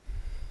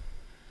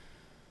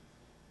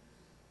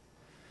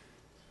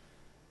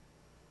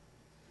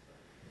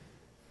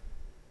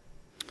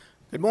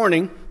Good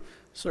morning.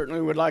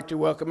 Certainly would like to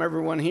welcome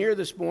everyone here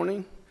this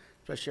morning,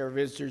 especially our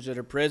visitors that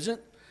are present.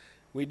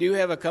 We do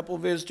have a couple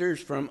visitors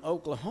from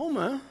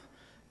Oklahoma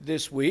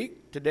this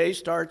week. Today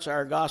starts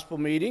our gospel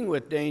meeting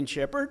with Dane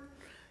Shepard,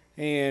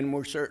 and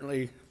we're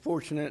certainly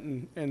fortunate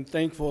and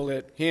thankful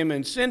that him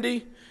and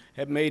Cindy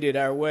have made it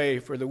our way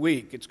for the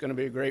week. It's going to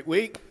be a great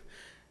week.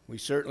 We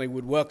certainly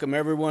would welcome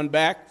everyone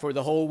back for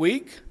the whole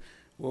week.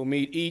 We'll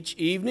meet each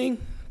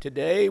evening.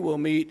 Today we'll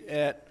meet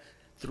at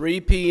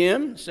 3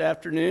 p.m. this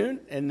afternoon,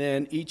 and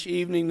then each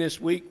evening this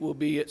week will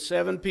be at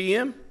 7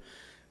 p.m.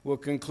 We'll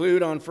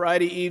conclude on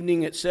Friday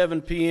evening at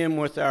 7 p.m.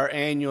 with our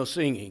annual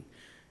singing.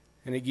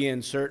 And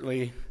again,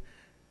 certainly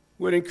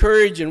would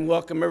encourage and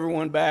welcome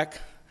everyone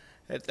back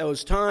at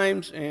those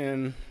times,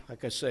 and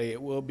like I say,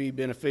 it will be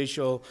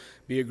beneficial,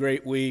 be a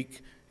great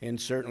week,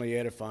 and certainly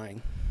edifying.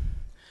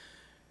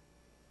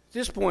 At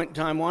this point in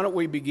time, why don't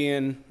we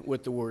begin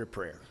with the word of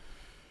prayer.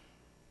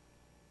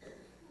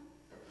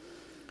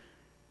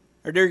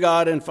 Our dear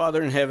God and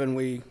Father in heaven,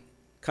 we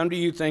come to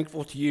you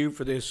thankful to you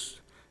for this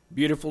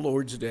beautiful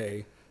Lord's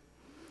Day.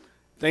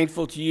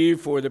 Thankful to you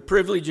for the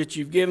privilege that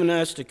you've given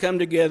us to come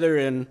together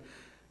and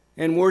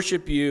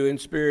worship you in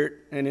spirit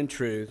and in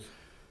truth.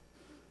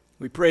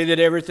 We pray that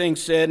everything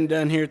said and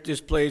done here at this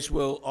place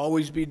will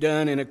always be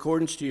done in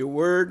accordance to your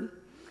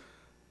word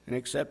and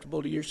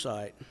acceptable to your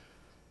sight.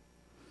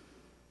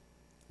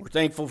 We're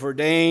thankful for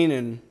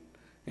Dane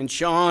and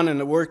Sean and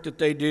the work that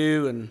they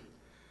do, and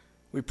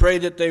we pray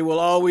that they will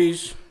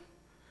always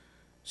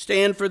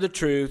stand for the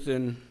truth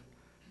and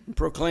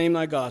proclaim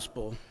thy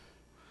gospel.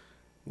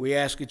 We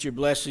ask that your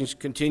blessings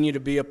continue to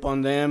be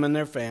upon them and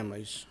their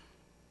families.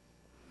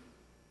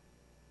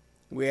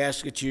 We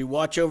ask that you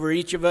watch over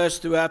each of us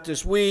throughout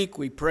this week.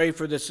 We pray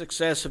for the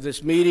success of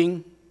this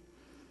meeting.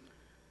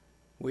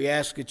 We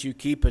ask that you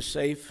keep us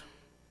safe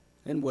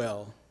and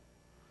well.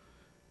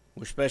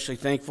 We're especially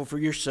thankful for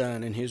your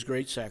Son and his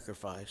great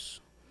sacrifice.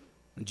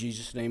 In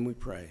Jesus' name we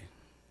pray.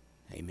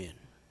 Amen.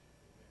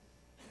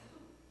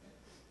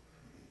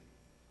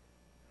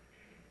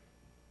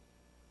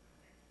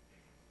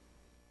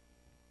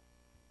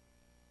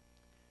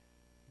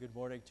 Good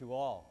morning to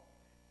all.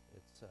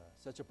 It's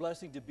such a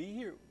blessing to be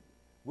here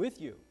with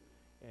you,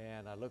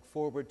 and I look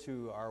forward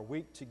to our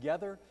week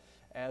together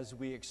as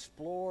we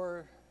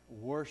explore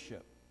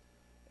worship.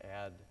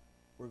 And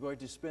we're going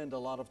to spend a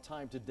lot of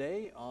time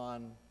today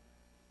on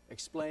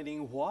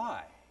explaining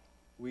why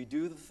we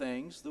do the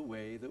things the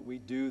way that we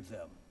do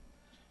them.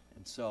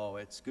 And so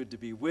it's good to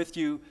be with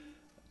you.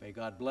 May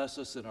God bless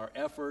us in our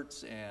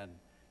efforts and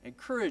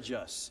encourage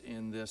us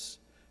in this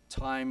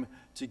time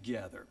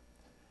together.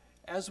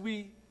 As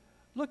we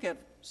look at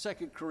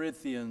 2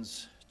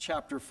 Corinthians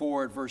chapter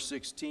 4 at verse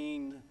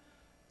 16,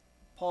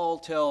 Paul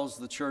tells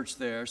the church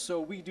there, "So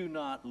we do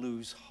not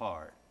lose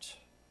heart.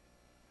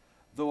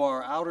 Though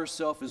our outer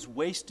self is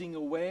wasting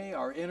away,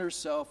 our inner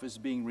self is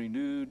being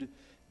renewed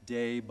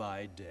day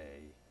by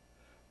day.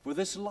 For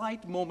this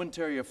light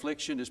momentary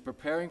affliction is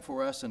preparing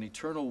for us an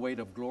eternal weight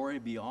of glory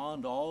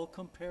beyond all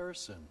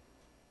comparison.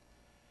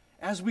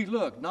 As we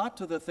look not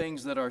to the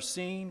things that are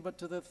seen, but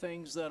to the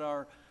things that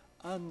are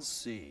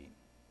unseen.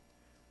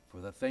 For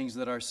the things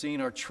that are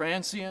seen are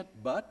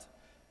transient, but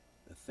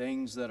the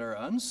things that are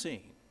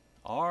unseen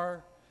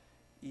are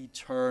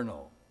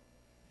eternal."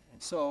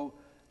 And so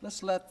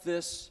let's let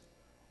this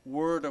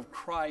word of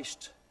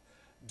Christ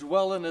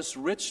dwell in us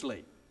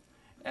richly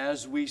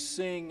as we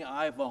sing,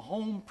 "I've a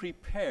home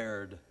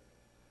prepared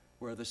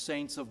where the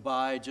saints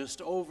abide,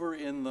 just over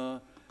in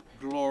the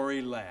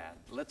glory land."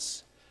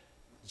 Let's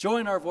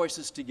join our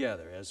voices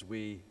together as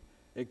we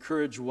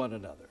encourage one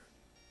another.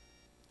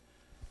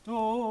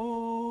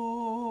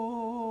 Oh,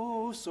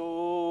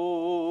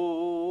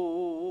 soul,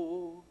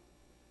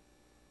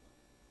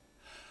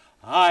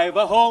 I've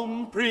a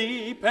home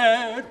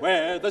prepared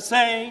where the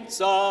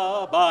saints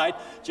abide,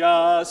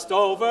 just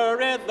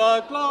over in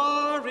the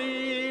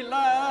glory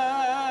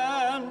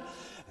land.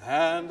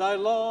 And I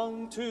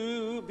long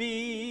to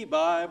be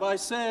by my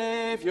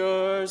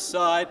Savior's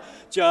side,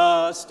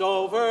 just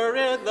over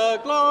in the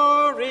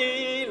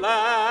glory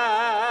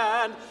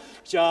land.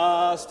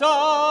 Just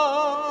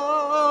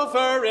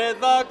over in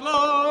the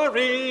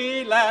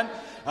glory land,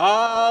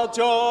 I'll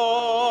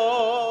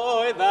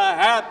join the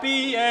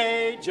happy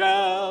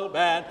angel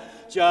band.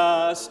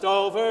 Just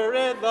over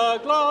in the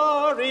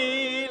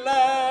glory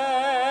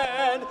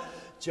land,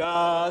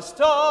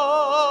 just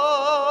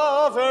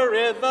over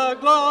in the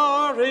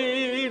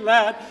glory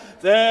land,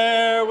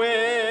 there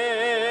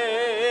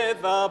with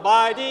the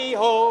mighty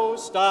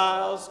host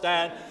I'll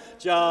stand.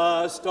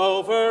 Just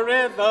over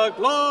in the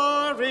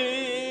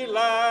glory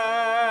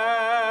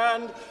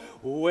land.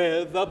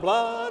 With the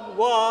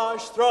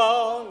blood-washed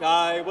throng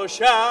I will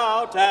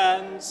shout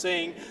and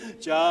sing,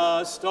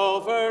 just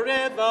over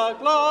in the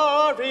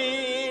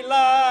glory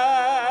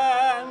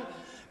land.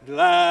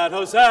 Glad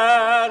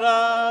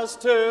hosannas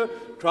to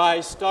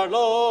Christ our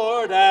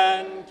Lord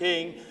and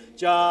King,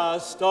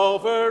 just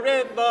over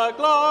in the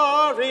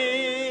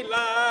glory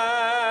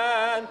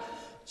land.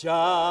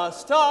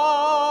 Just over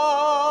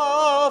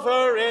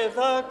in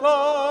the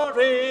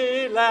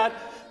glory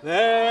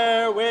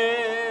there with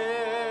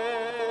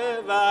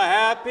a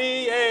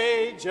happy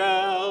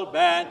angel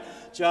band,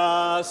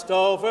 just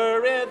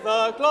over in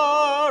the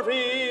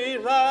glory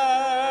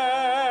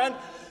land,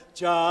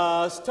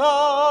 just over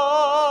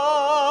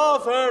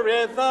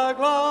in the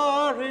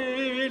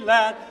glory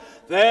land,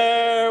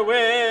 there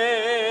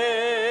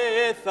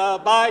with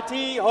a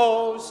mighty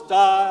host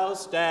I'll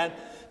stand,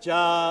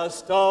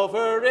 just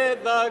over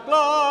in the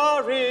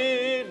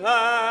glory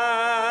land.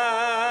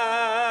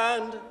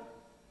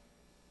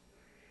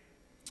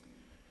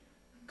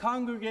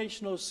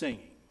 Congregational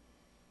singing.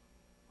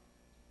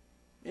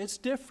 It's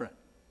different.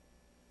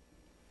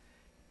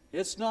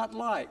 It's not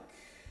like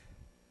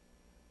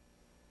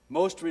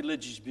most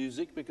religious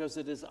music because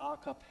it is a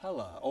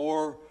cappella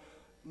or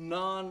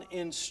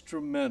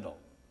non-instrumental,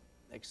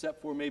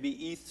 except for maybe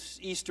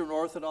Eastern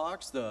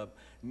Orthodox, the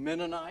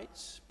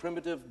Mennonites,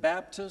 Primitive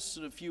Baptists,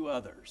 and a few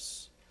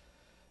others.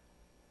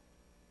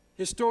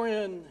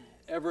 Historian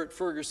Everett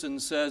Ferguson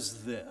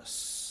says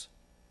this: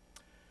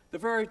 the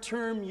very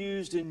term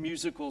used in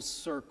musical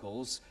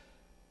circles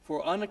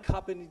for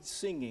unaccompanied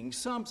singing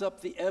sums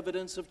up the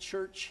evidence of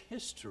church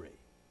history.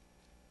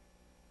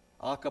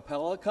 A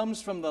cappella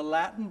comes from the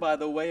Latin by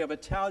the way of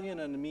Italian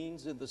and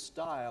means in the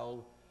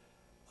style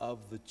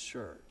of the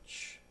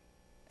church.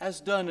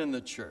 As done in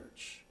the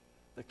church,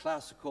 the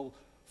classical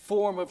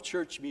form of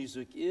church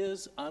music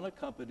is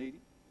unaccompanied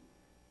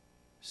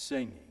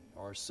singing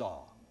or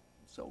song.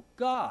 So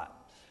God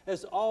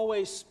has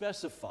always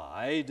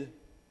specified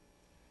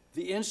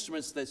the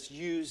instruments that's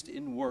used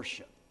in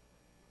worship.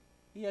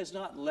 He has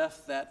not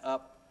left that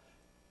up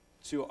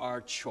to our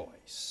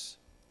choice.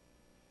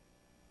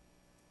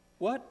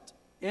 What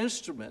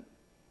instrument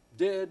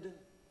did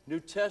New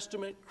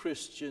Testament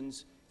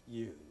Christians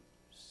use?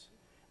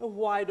 And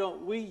why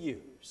don't we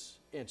use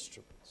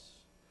instruments?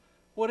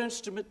 What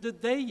instrument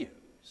did they use?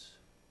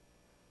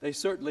 They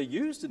certainly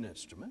used an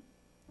instrument.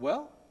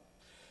 Well,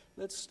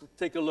 let's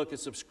take a look at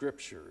some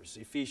scriptures.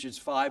 Ephesians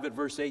 5 at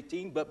verse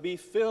 18, but be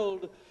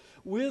filled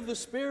with the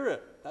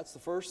Spirit. That's the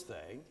first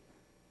thing.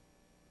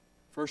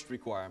 First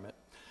requirement.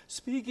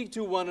 Speaking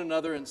to one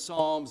another in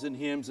psalms and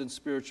hymns and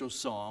spiritual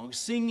songs,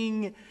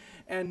 singing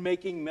and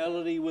making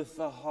melody with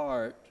the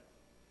heart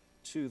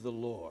to the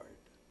Lord.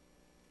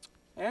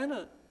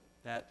 And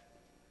that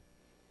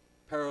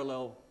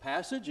parallel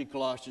passage in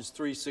Colossians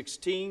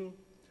 3:16,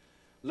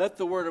 let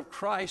the word of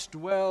Christ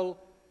dwell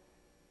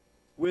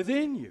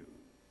within you,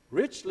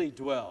 richly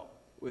dwell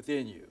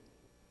within you.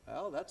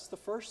 Well, that's the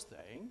first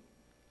thing.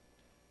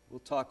 We'll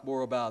talk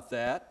more about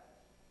that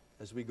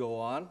as we go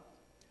on.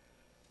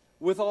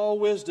 With all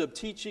wisdom,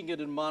 teaching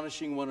and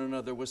admonishing one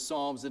another with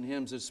psalms and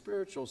hymns and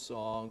spiritual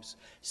songs,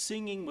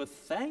 singing with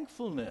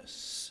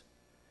thankfulness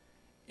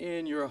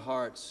in your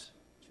hearts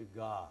to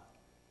God.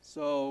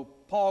 So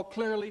Paul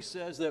clearly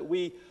says that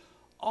we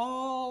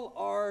all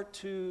are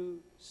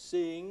to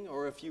sing,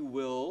 or if you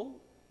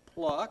will,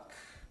 pluck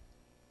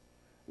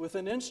with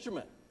an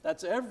instrument.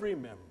 That's every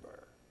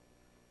member.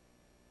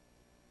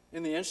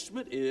 And the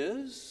instrument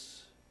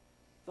is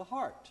the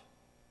heart.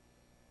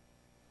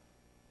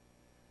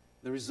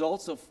 The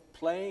results of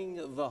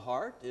playing the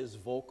heart is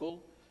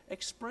vocal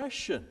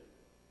expression.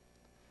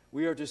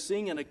 We are to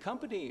sing and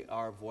accompany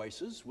our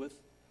voices with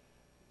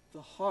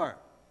the heart.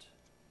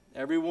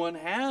 Everyone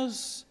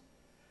has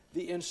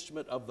the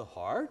instrument of the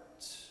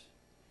heart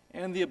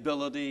and the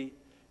ability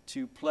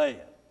to play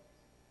it.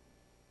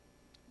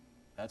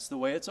 That's the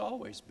way it's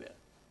always been.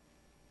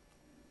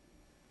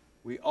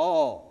 We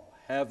all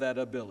have that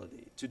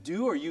ability. To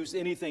do or use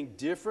anything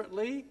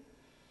differently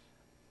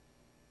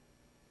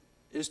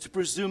is to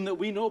presume that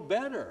we know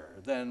better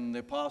than the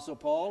Apostle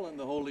Paul and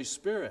the Holy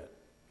Spirit,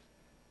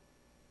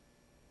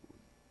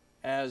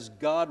 as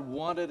God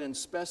wanted and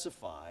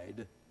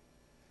specified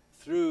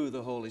through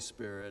the Holy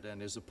Spirit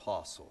and his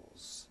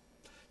apostles.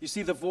 You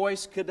see, the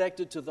voice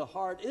connected to the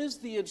heart is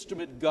the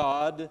instrument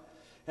God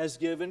has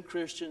given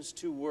Christians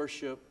to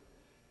worship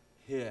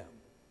him.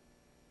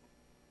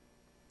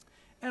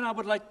 And I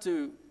would like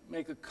to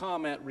make a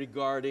comment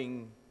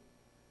regarding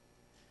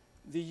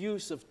the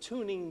use of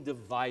tuning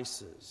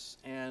devices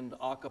and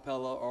a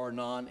cappella or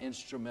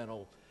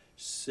non-instrumental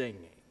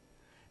singing.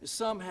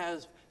 Some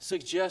have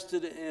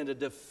suggested in a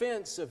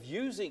defense of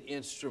using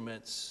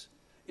instruments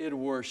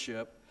in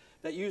worship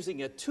that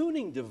using a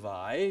tuning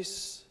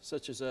device,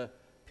 such as a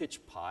pitch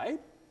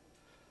pipe,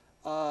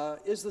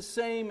 is the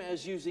same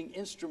as using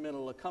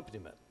instrumental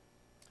accompaniment.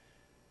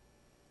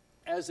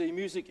 As a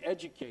music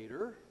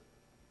educator,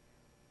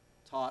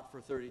 taught for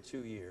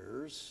 32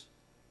 years,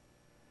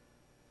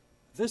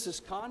 this is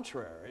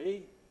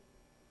contrary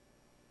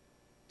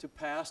to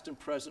past and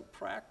present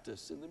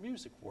practice in the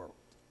music world.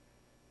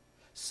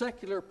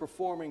 Secular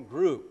performing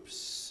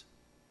groups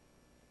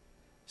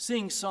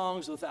sing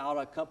songs without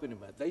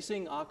accompaniment. They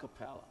sing a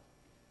cappella.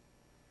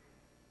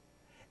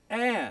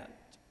 And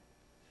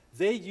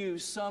they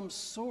use some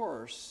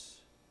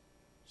source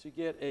to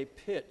get a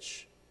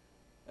pitch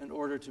in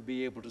order to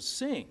be able to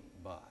sing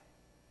by.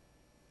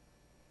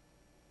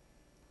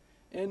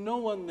 And no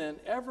one then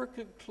ever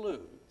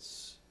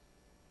concludes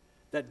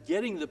that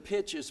getting the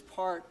pitch is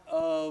part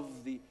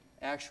of the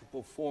actual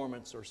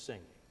performance or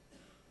singing.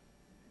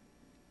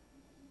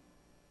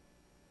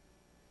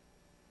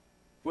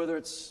 Whether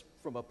it's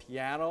from a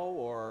piano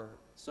or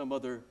some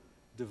other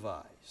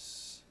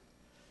device.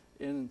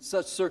 In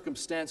such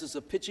circumstances,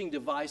 a pitching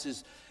device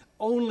is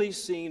only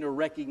seen or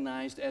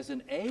recognized as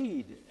an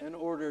aid in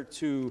order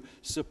to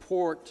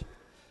support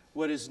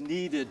what is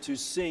needed to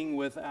sing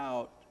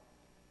without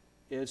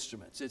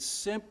instruments. It's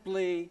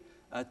simply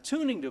a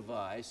tuning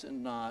device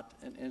and not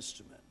an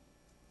instrument.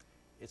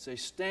 It's a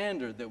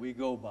standard that we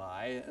go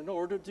by in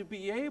order to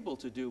be able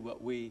to do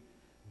what we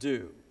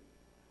do.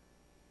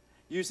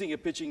 Using a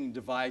pitching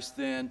device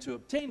then to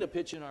obtain a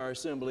pitch in our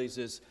assemblies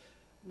is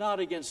not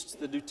against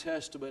the New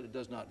Testament. It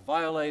does not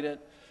violate it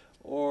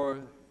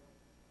or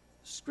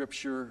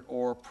Scripture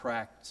or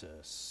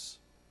practice.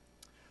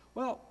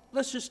 Well,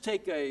 let's just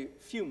take a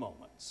few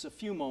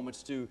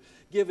moments to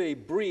give a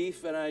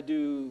brief, and I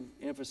do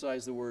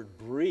emphasize the word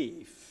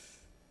brief,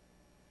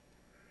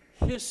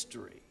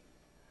 history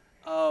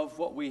of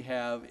what we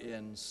have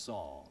in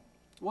song.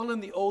 Well, in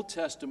the Old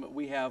Testament,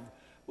 we have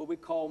what we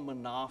call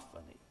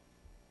monophony,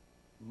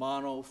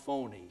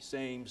 monophony,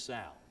 same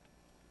sound.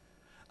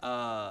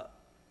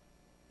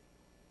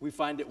 We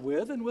find it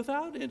with and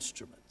without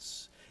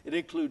instruments. It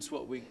includes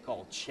what we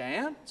call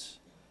chant,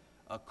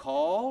 a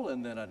call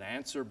and then an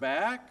answer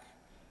back,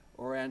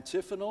 or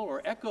antiphonal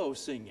or echo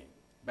singing,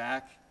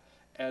 back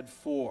and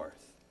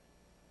forth.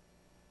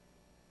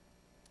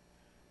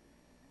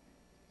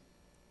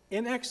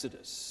 In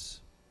Exodus,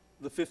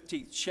 the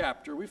 15th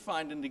chapter, we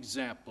find an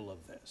example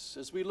of this.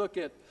 As we look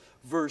at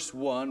verse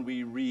 1,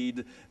 we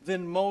read,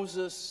 "Then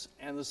Moses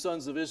and the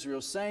sons of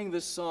Israel sang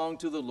this song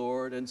to the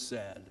Lord and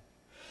said,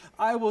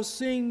 I will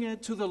sing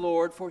to the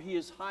Lord, for he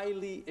is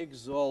highly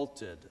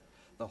exalted.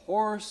 The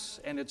horse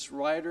and its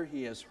rider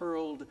he has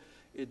hurled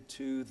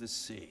into the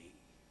sea."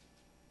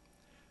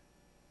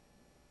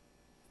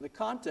 The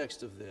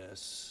context of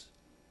this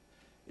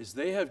is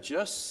they have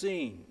just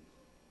seen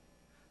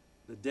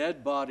the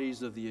dead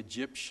bodies of the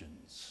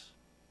Egyptians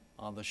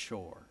on the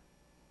shore.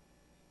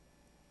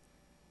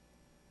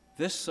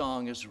 This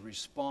song is a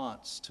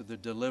response to the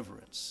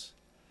deliverance.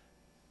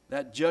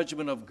 That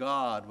judgment of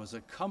God was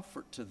a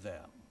comfort to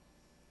them,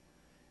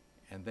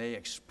 and they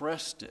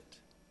expressed it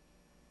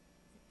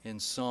in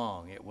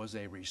song. It was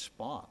a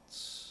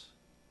response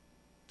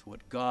to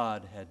what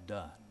God had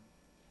done.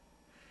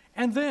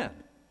 And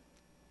then,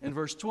 in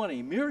verse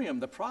 20, Miriam,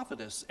 the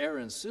prophetess,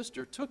 Aaron's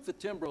sister, took the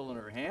timbrel in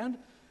her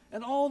hand,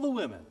 and all the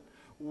women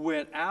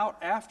went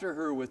out after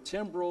her with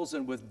timbrels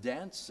and with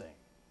dancing.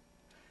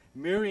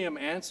 Miriam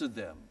answered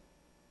them,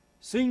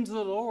 "Sing to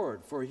the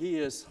Lord, for he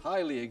is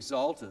highly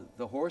exalted.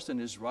 The horse and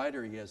his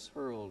rider he has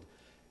hurled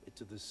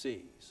into the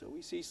sea." So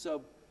we see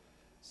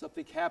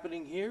something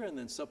happening here and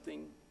then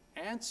something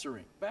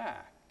answering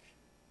back.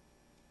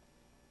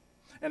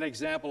 An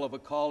example of a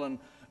call and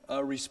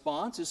a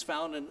response is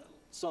found in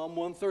Psalm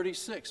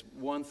 136,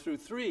 1 through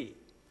 3.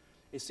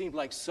 It seems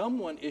like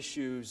someone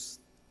issues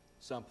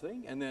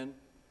something and then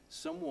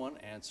someone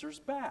answers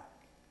back.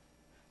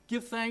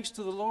 "Give thanks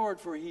to the Lord,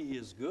 for he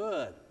is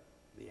good."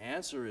 The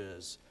answer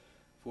is,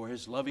 "For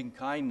his loving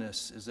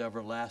kindness is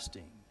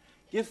everlasting."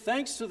 "Give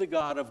thanks to the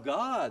God of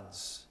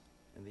gods."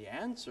 And the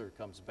answer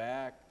comes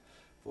back,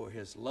 "For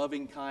his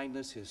loving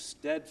kindness, his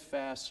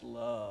steadfast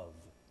love,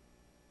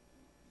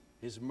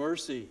 his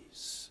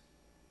mercies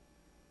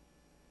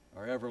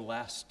are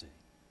everlasting."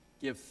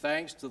 Give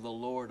thanks to the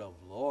Lord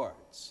of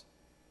lords,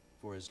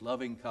 for his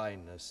loving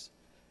kindness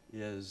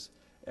is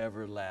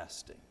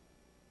everlasting.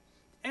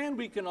 And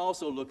we can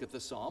also look at the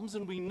Psalms,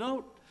 and we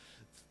note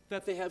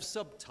that they have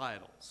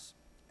subtitles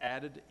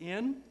added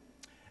in,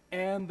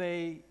 and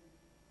they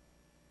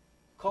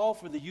call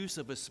for the use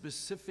of a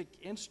specific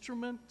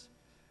instrument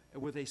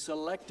with a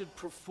selected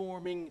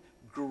performing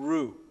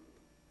group.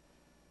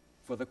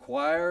 For the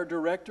choir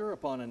director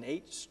upon an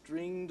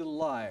 8-stringed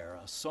lyre,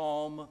 a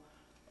psalm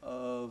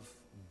of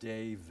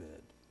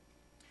David.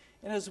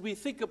 And as we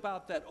think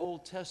about that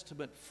Old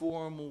Testament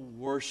formal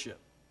worship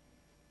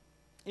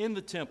in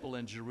the temple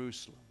in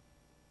Jerusalem,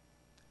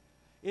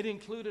 it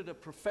included a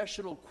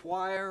professional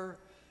choir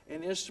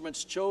and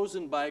instruments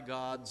chosen by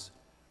God's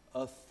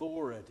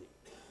authority.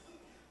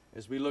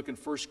 As we look in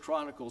 1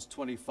 Chronicles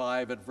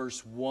 25 at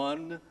verse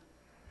 1,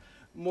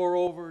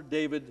 "Moreover,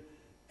 David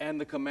and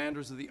the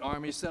commanders of the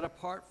army set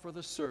apart for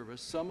the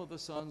service some of the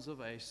sons of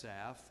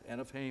Asaph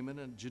and of Heman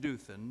and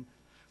Jeduthun,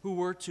 who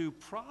were to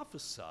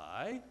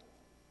prophesy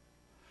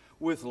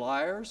with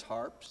lyres,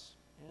 harps,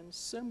 and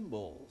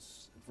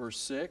cymbals." Verse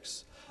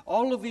 6,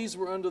 "All of these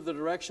were under the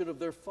direction of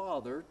their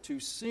father to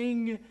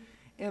sing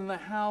in the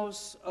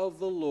house of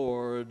the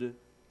Lord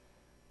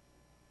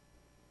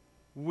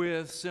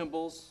with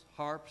cymbals,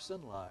 harps,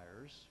 and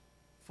lyres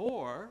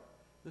for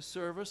the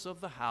service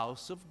of the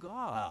house of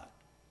God."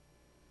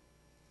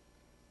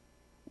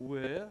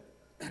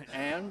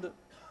 And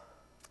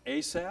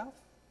Asaph,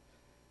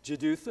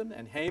 Jeduthun,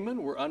 and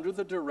Heman were under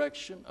the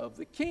direction of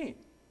the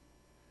king.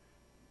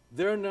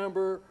 Their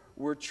number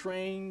were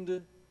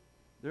trained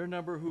their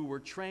number who were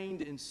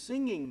trained in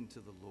singing to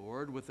the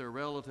Lord with their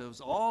relatives,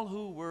 all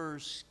who were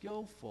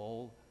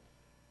skillful,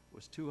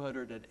 was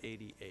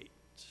 288.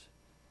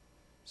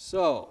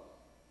 So,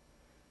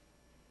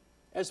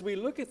 as we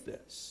look at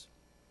this,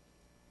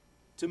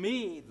 to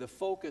me, the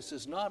focus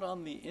is not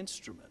on the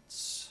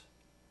instruments.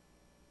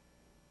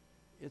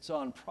 It's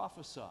on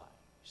prophesying,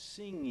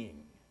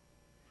 singing,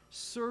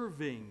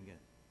 serving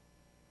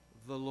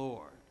the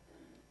Lord.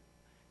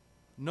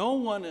 No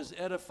one is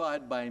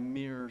edified by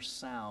mere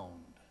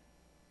sound.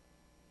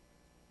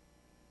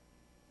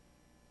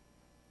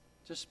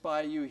 Just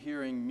by you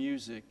hearing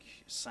music,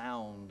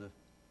 sound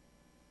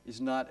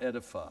is not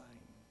edifying.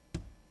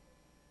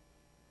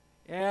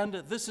 And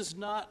this is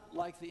not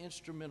like the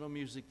instrumental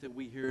music that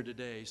we hear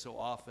today so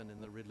often in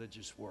the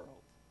religious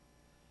world.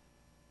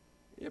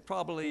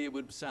 It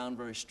would sound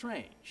very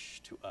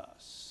strange to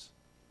us.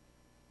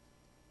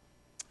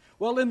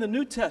 Well, in the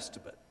New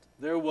Testament,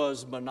 there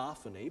was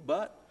monophony,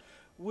 but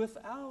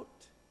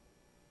without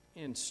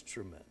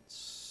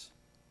instruments.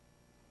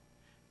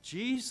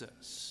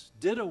 Jesus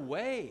did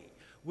away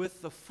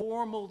with the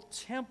formal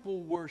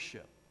temple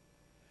worship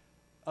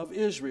of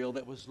Israel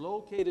that was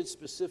located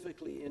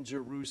specifically in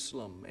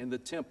Jerusalem, in the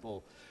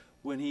temple,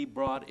 when he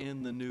brought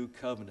in the new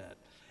covenant.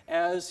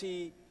 As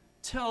he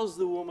tells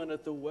the woman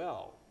at the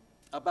well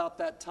about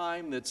that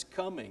time that's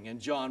coming, in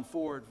John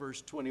 4 at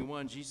verse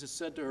 21, Jesus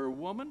said to her,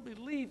 "Woman,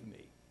 believe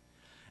me,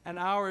 an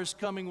hour is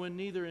coming when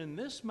neither in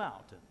this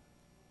mountain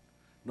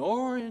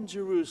nor in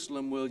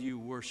Jerusalem will you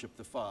worship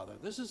the Father."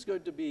 This is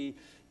going to be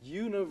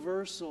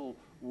universal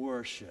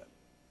worship.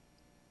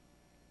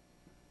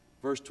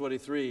 Verse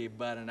 23,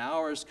 "But an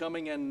hour is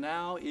coming and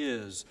now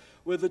is,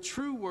 where the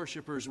true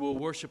worshipers will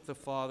worship the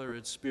Father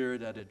in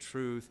spirit and in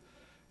truth.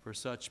 For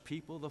such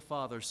people the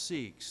Father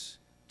seeks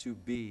to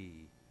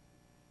be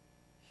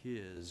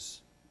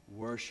his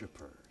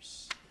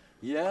worshipers."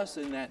 Yes,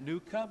 in that new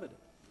covenant,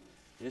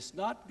 it's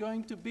not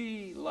going to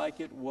be like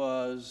it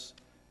was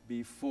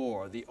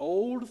before. The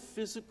old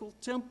physical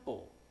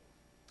temple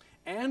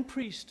and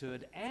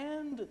priesthood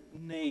and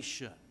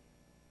nation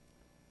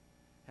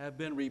have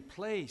been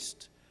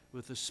replaced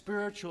with the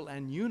spiritual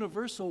and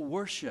universal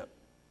worship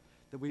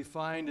that we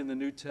find in the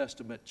New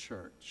Testament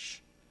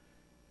church.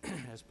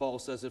 As Paul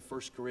says in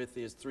 1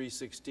 Corinthians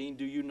 3:16,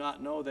 "Do you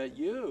not know that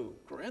you,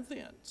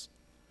 Corinthians,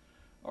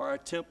 are a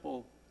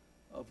temple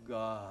of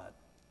God?"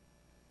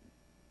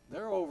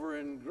 They're over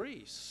in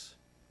Greece.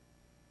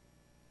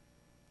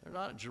 They're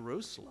not in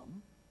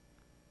Jerusalem.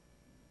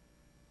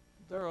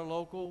 They're a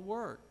local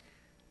work.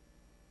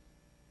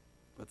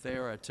 But they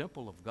are a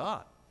temple of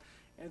God,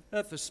 and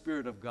that the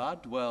Spirit of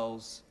God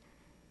dwells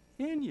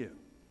in you.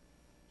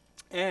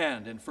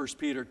 And in 1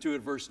 Peter 2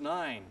 at verse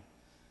 9,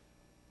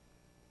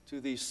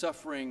 to these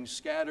suffering,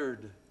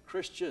 scattered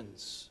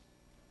Christians,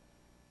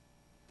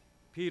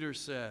 Peter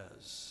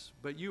says,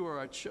 "But you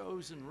are a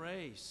chosen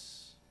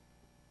race,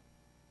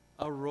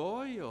 a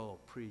royal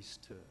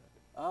priesthood,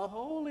 a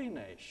holy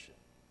nation."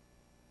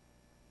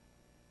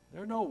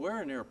 They're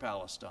nowhere near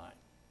Palestine.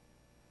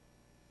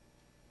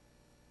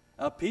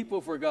 "A people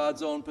for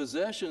God's own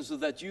possession, so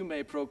that you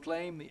may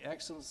proclaim the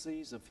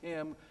excellencies of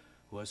him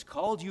who has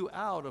called you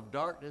out of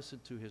darkness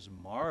into his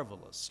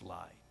marvelous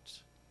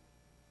light."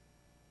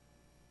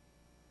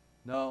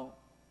 No,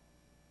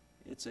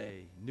 it's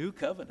a new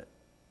covenant,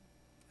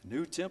 a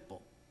new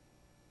temple,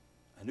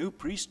 a new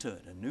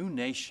priesthood, a new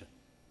nation,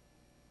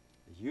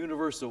 a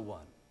universal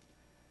one.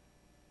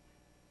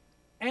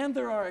 And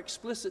there are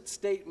explicit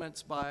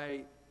statements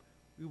by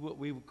what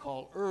we would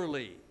call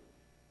early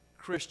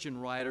Christian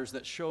writers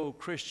that show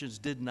Christians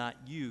did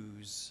not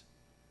use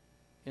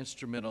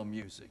instrumental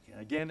music. And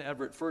again,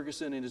 Everett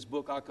Ferguson in his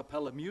book A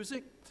Cappella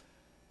Music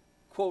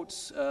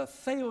quotes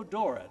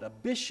Theodoret, a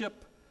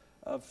bishop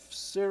of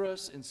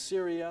Cyrus in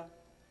Syria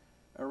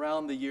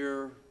around the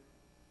year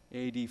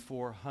AD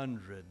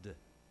 400.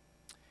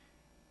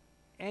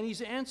 And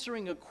he's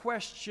answering a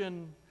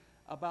question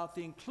about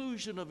the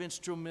inclusion of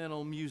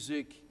instrumental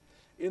music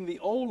in the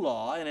Old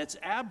Law and its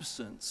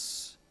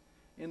absence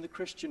in the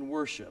Christian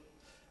worship.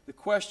 The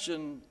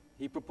question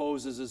he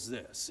proposes is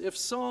this: if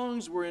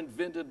songs were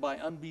invented by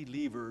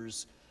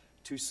unbelievers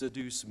to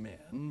seduce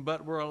men,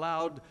 but were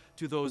allowed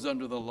to those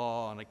under the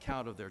law on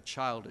account of their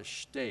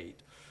childish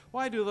state,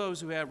 why do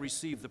those who have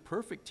received the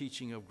perfect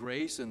teaching of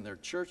grace in their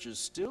churches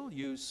still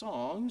use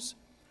songs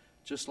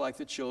just like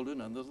the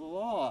children under the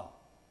law?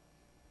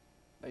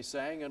 They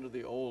sang under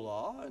the old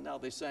law, and now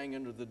they sang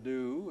under the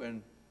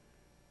new,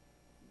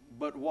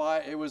 but why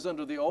it was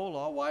under the old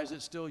law, why is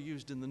it still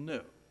used in the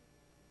new?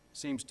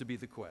 Seems to be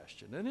the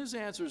question. And his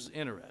answer is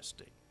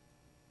interesting.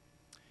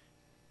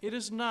 It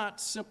is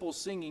not simple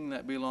singing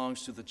that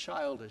belongs to the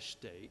childish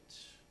state.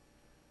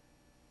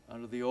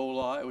 Under the old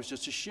law, it was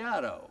just a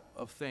shadow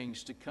of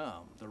things to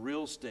come. The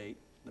real state,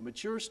 the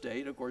mature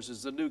state, of course,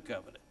 is the new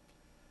covenant.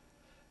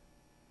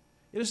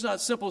 It is not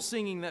simple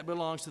singing that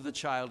belongs to the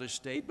childish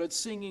state, but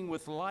singing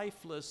with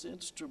lifeless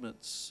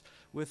instruments,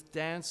 with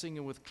dancing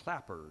and with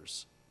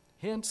clappers.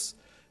 Hence,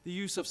 the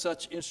use of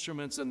such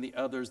instruments and the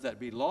others that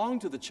belong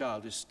to the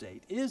childish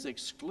state is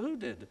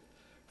excluded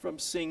from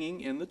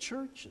singing in the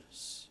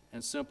churches,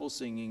 and simple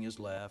singing is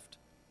left,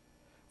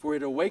 for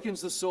it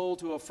awakens the soul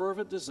to a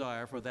fervent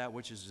desire for that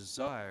which is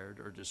desired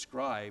or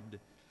described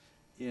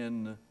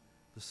in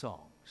the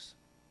songs.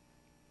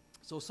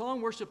 So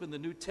song worship in the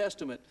New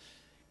Testament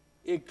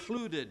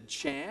included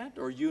chant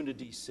or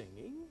unity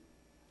singing,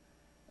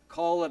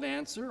 call and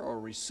answer or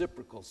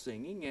reciprocal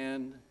singing,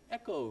 and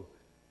echo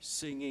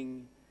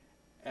singing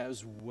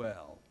as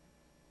well.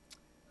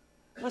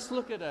 Let's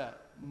look at a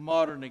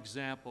modern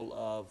example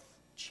of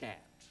chant,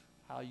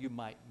 how you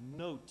might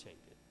notate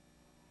it.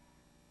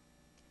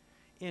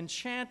 In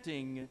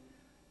chanting,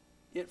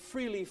 it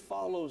freely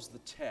follows the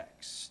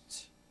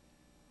text.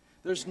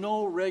 There's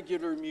no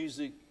regular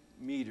music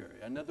meter.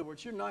 In other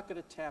words, you're not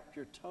going to tap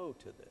your toe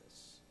to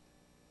this.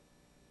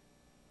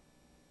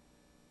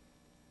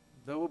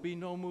 There will be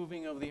no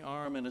moving of the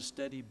arm in a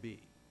steady beat.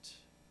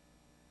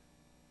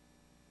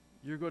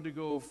 You're going to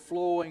go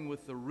flowing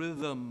with the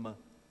rhythm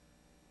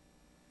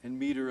and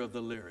meter of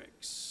the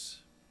lyrics.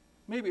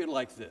 Maybe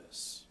like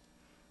this.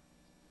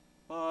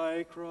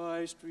 By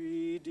Christ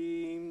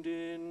redeemed,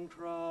 in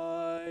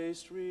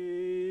Christ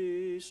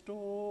restored,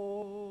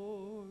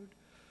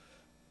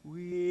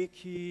 we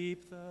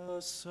keep the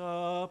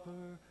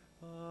supper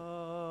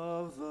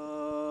of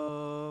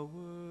the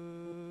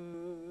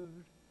word.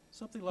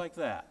 Something like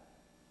that.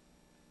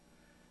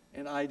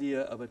 An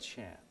idea of a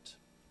chant.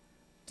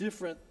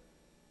 Different,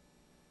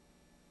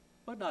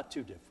 but not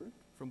too different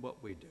from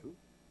what we do.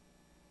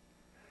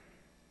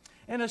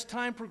 And as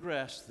time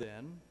progressed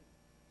then,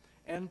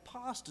 and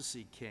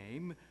apostasy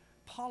came,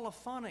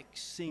 polyphonic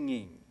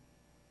singing.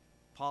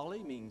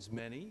 Poly means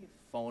many,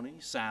 phony,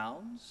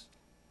 sounds.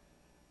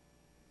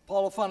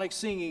 Polyphonic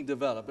singing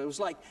developed. It was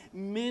like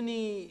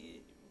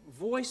many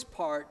voice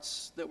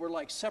parts that were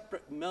like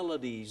separate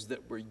melodies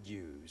that were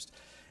used.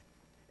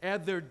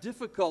 And their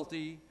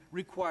difficulty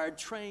required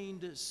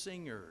trained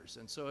singers,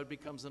 and so it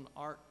becomes an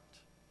art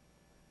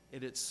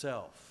in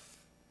itself,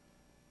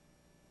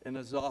 and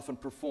is often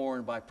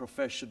performed by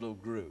professional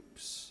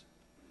groups.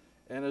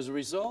 And as a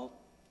result,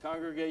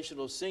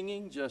 congregational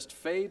singing just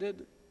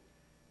faded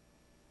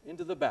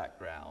into the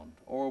background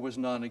or was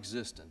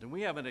non-existent. And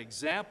we have an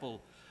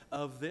example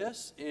of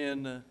this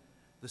in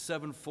the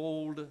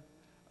sevenfold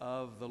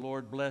of the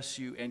Lord bless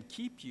you and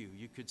keep you.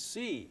 You could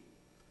see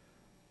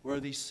where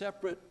these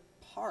separate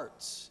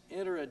parts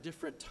enter at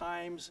different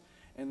times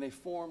and they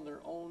form their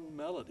own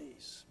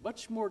melodies,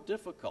 much more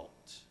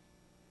difficult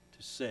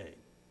to sing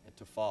and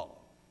to follow.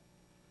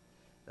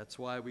 That's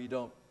why we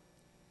don't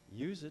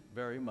use it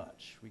very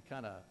much. We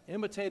kind of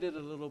imitate it a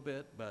little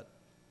bit, but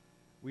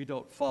we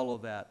don't follow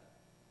that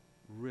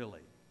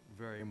really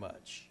very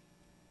much.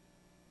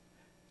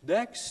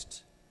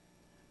 Next,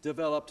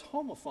 developed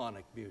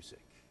homophonic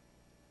music.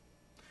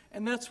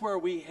 And that's where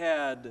we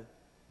had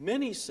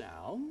many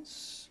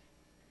sounds,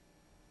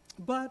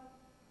 but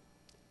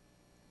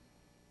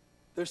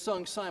they're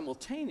sung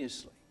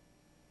simultaneously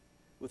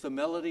with a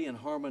melody and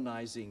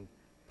harmonizing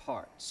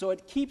part. So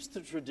it keeps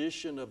the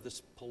tradition of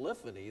this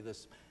polyphony,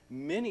 this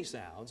many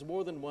sounds,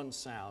 more than one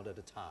sound at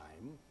a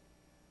time,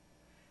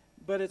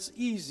 but it's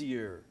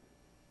easier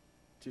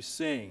to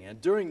sing.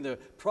 And during the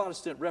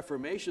Protestant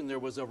Reformation, there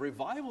was a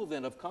revival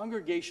then of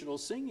congregational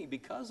singing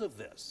because of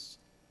this.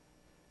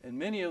 And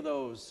many of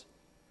those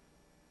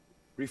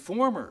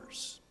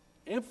reformers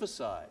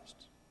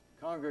emphasized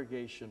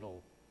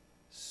congregational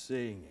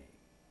singing.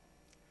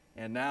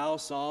 And now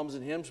psalms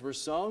and hymns were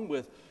sung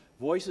with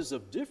voices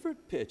of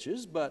different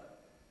pitches, but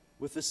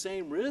with the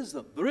same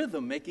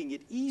rhythm, making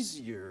it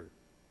easier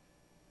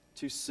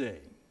to sing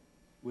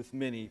with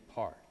many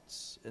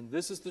parts. And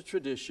this is the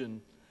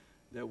tradition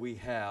that we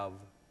have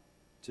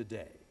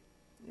today.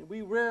 And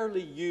we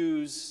rarely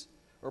use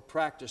or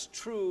practice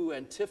true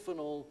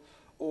antiphonal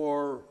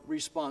or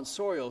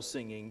responsorial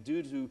singing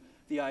due to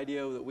the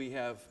idea that we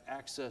have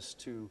access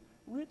to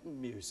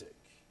written music.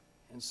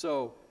 And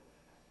so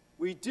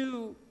we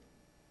do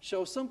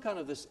show some kind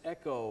of this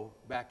echo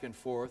back and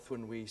forth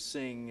when we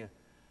sing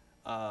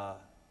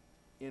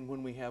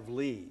when we have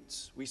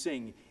leads. We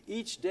sing,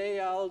 each day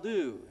I'll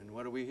do, and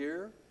what do we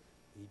hear?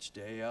 Each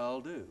day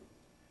I'll do.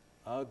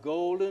 A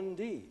golden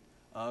deed,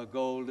 a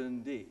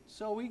golden deed.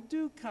 So we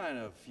do kind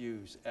of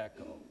use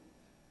echo,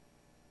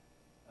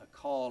 a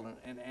call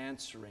and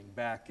answering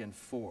back and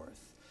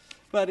forth.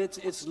 But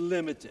it's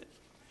limited,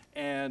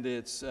 and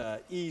it's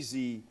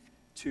easy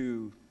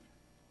to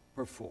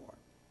perform.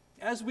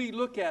 As we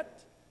look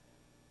at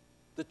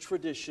the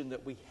tradition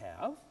that we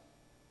have,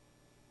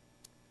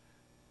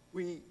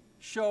 we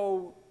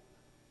show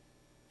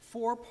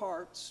four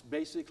parts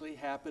basically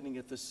happening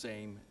at the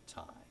same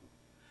time.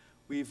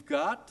 We've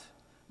got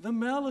the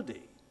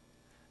melody.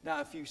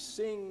 Now, if you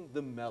sing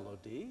the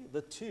melody,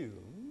 the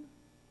tune,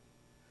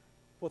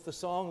 what the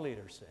song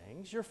leader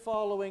sings, you're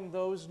following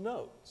those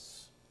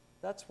notes.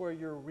 That's where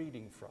you're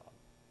reading from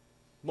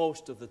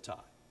most of the time.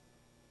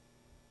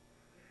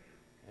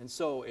 And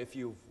so if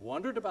you've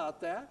wondered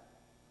about that,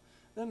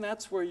 then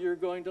that's where you're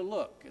going to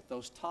look, at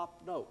those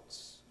top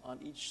notes on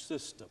each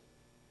system.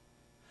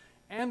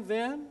 And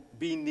then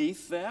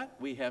beneath that,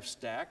 we have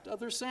stacked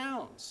other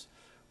sounds.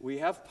 We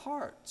have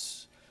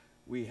parts.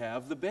 We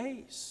have the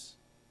bass.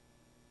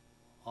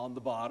 On the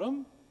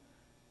bottom,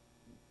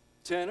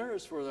 tenor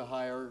is for the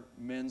higher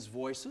men's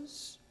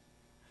voices.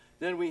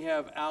 Then we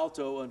have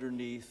alto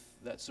underneath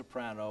that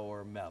soprano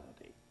or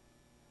melody.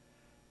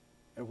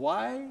 And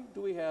why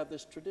do we have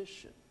this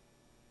tradition?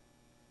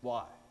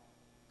 Why?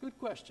 Good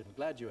question.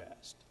 Glad you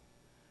asked.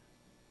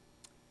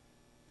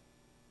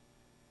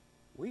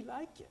 We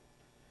like it.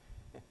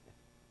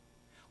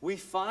 We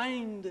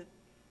find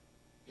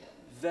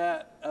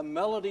that a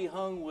melody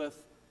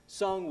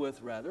sung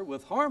with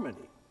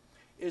harmony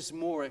is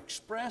more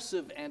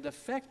expressive and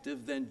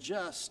effective than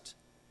just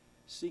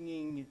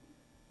singing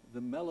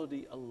the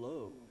melody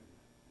alone.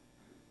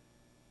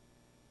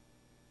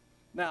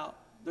 Now,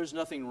 there's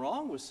nothing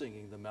wrong with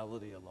singing the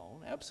melody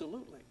alone,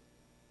 absolutely.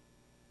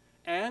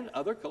 And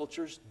other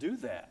cultures do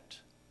that.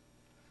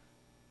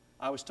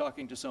 I was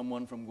talking to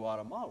someone from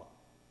Guatemala,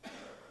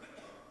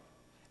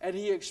 and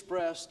he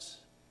expressed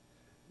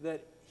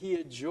that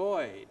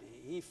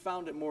he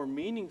found it more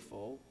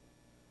meaningful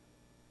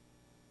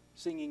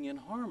singing in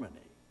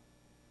harmony.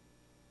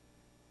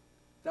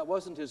 That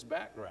wasn't his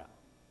background.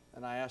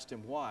 And I asked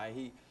him why.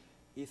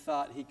 He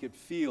thought he could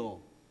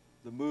feel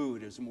the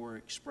mood as more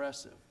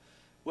expressive.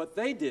 What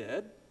they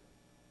did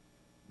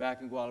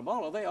back in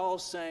Guatemala, they all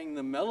sang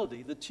the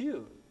melody, the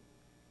tune,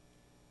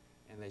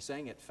 and they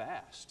sang it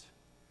fast.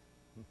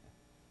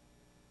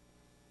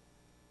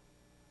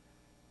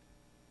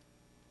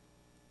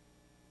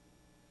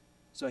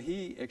 So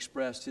he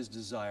expressed his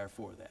desire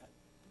for that.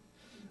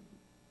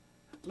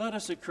 Let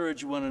us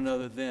encourage one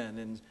another then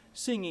in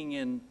singing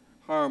in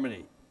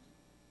harmony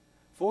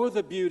for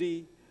the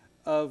beauty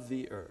of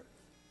the earth.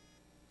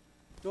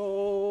 Do.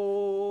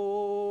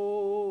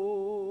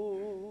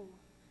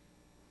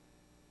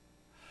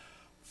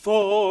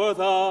 For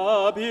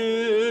the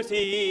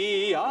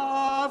beauty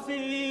of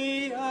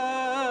the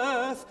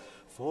earth,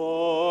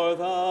 for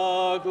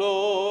the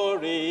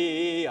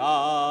glory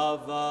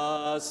of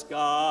the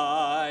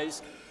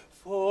skies,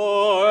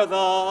 for the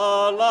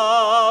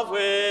love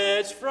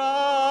which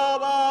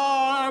from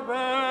our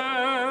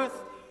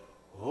birth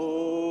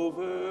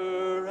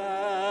over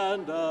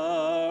and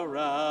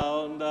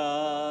around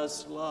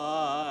us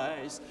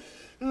lies.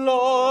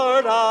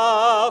 Lord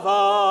of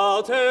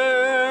all,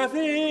 to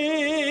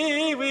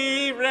thee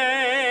we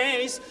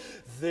raise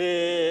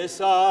this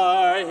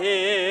our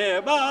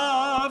hymn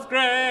of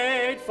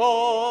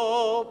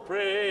grateful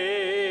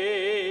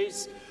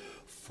praise.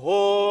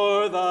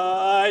 For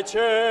thy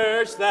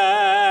church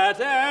that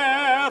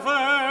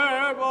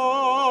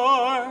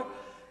evermore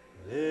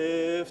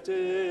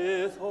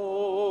lifteth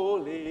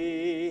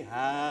holy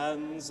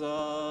hands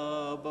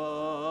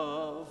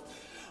above,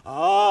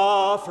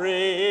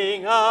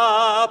 offering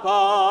up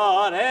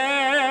on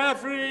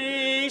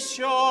every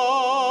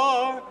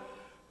shore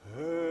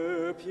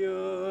her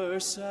pure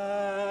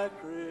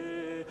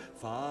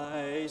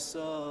sacrifice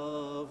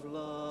of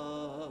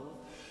love.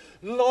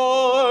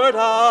 Lord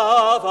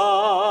of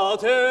all,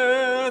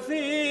 to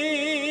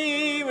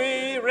thee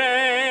we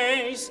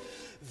raise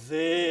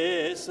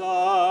this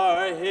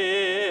our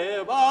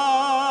hymn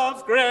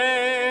of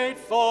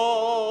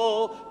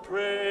grateful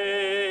praise.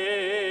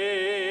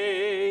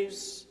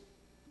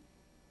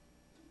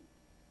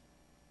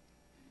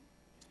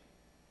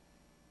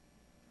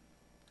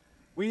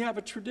 We have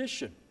a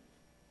tradition.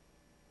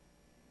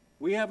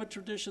 We have a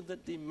tradition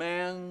that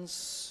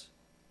demands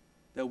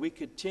that we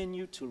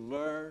continue to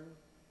learn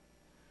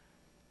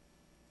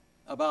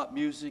about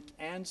music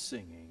and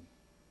singing,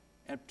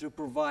 and to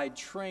provide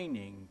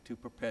training to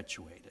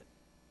perpetuate it.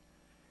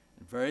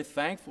 I'm very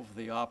thankful for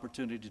the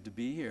opportunity to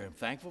be here. I'm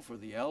thankful for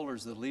the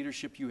elders, the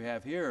leadership you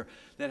have here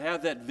that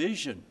have that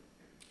vision,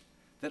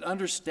 that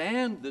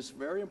understand this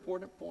very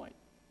important point.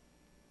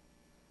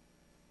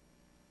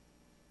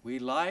 We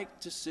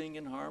like to sing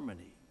in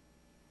harmony,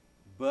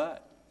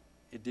 but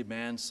it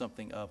demands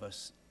something of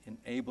us in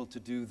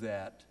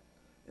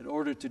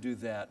order to do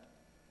that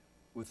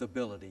with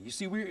ability. You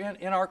see, we're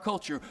in our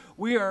culture,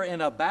 we are in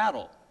a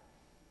battle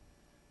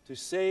to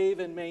save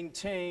and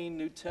maintain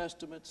New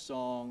Testament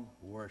song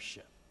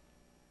worship.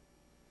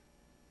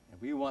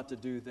 And we want to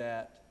do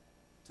that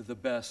to the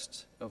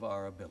best of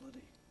our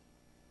ability.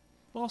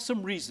 Well,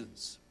 some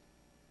reasons.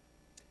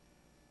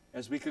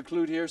 As we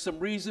conclude here, some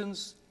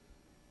reasons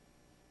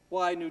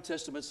why New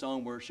Testament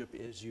song worship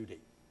is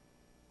unique.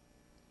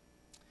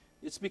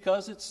 It's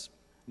because it's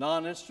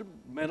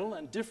non-instrumental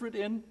and different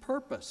in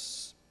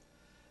purpose.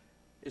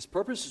 Its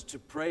purpose is to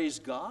praise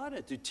God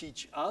and to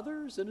teach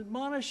others and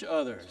admonish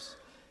others.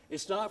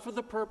 It's not for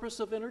the purpose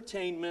of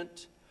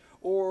entertainment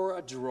or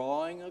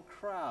drawing a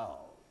crowd.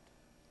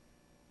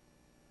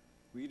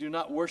 We do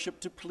not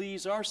worship to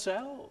please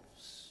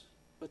ourselves,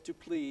 but to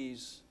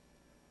please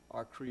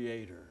our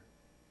Creator.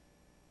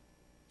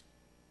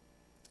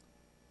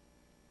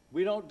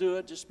 We don't do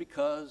it just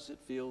because it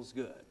feels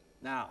good.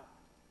 Now,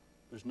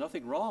 there's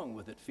nothing wrong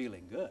with it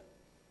feeling good.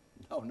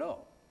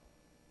 No.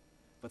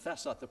 But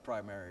that's not the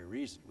primary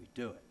reason we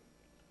do it.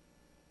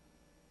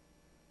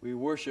 We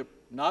worship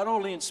not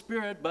only in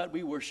spirit, but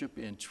we worship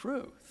in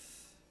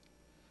truth.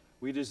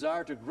 We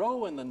desire to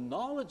grow in the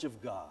knowledge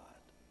of God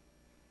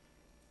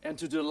and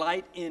to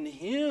delight in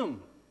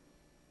Him,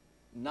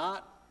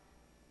 not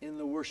in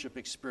the worship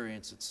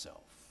experience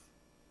itself.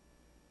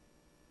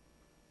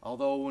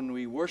 Although when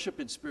we worship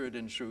in spirit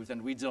and truth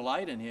and we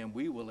delight in Him,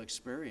 we will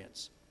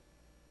experience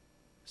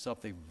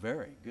something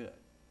very good.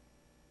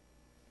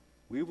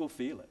 We will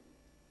feel it.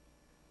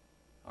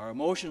 Our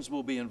emotions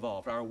will be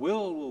involved. Our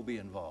will be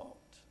involved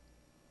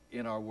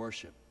in our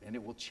worship, and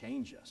it will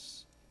change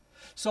us.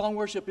 Song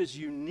worship is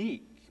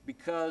unique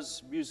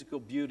because musical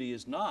beauty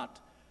is not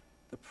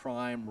the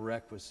prime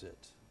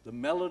requisite. The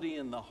melody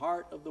in the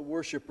heart of the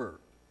worshiper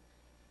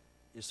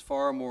is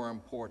far more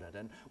important.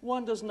 And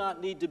one does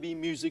not need to be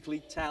musically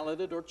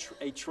talented or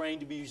a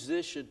trained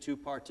musician to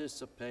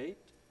participate,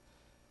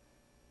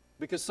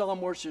 because psalm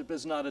worship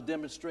is not a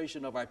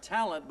demonstration of our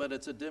talent, but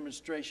it's a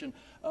demonstration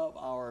of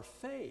our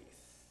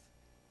faith.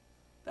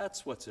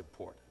 That's what's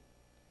important.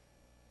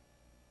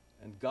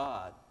 And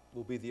God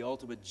will be the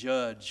ultimate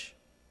judge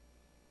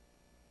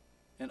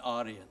and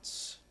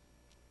audience.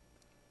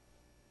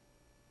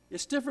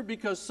 It's different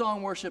because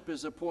song worship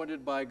is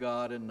appointed by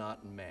God and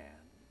not man.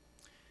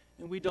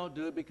 And we don't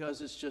do it because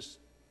it's just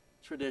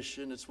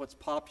tradition, it's what's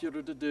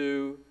popular to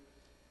do.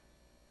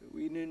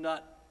 We do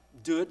not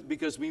do it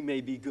because we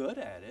may be good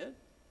at it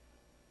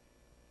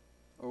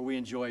or we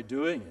enjoy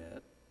doing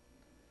it,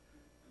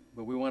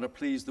 but we want to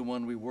please the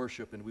one we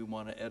worship and we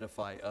want to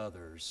edify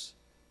others.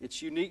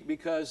 It's unique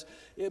because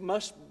it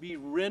must be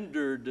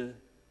rendered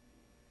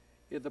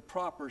in the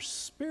proper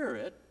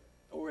spirit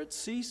or it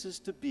ceases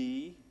to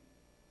be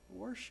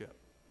worship.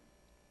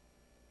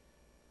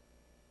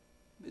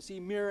 You see,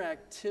 mere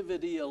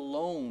activity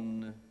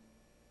alone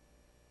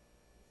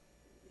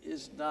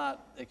is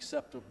not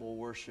acceptable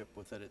worship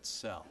within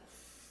itself.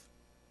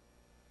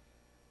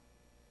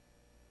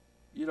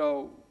 You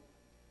know,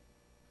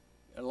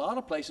 in a lot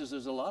of places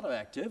there's a lot of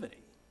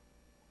activity.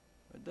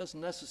 It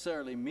doesn't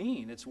necessarily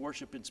mean it's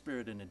worship in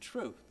spirit and in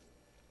truth.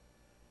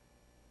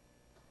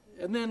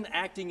 And then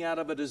acting out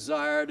of a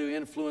desire to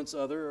influence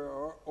others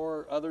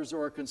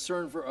or a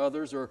concern for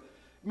others or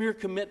mere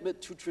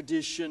commitment to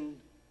tradition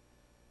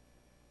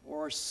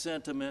or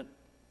sentiment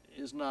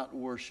is not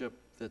worship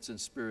that's in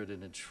spirit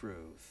and in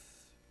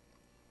truth.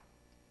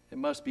 It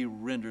must be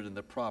rendered in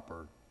the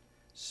proper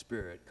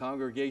spirit.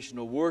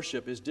 Congregational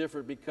worship is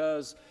different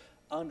because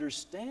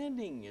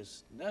understanding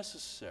is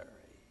necessary,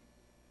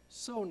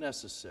 so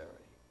necessary.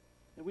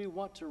 And we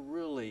want to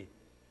really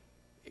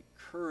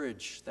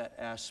encourage that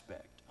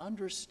aspect,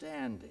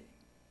 understanding.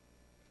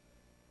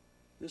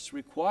 This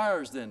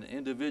requires then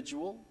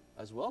individual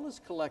as well as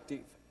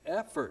collective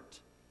effort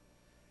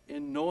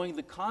in knowing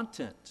the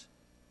content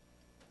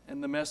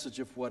and the message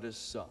of what is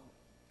sung.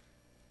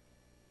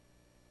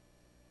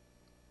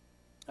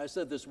 I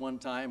said this one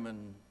time,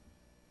 and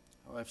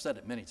I've said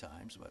it many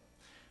times, but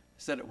I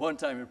said it one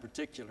time in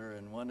particular,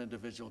 and one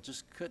individual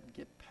just couldn't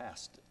get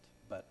past it.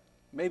 But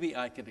maybe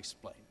I can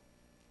explain.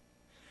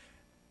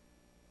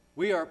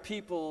 We are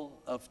people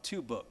of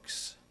two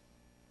books.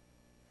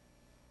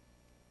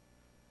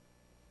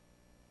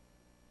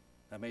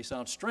 That may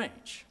sound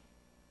strange,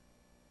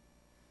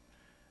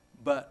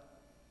 but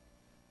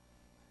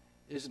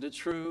isn't it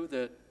true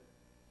that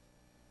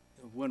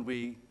when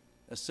we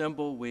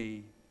assemble,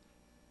 we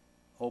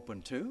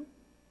open to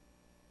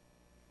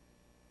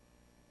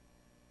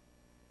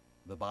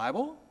the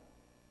Bible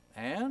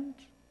and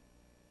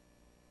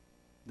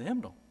the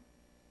hymnal,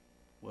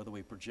 whether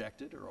we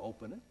project it or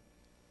open it?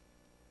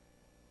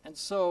 And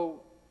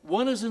so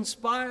one is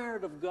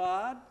inspired of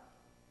God,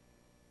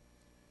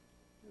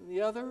 and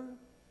the other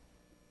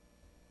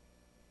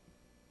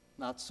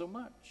not so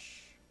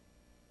much.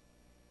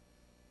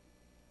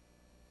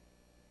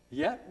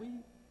 Yet we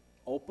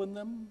open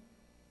them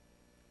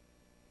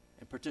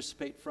and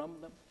participate from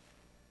them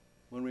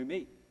when we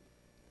meet.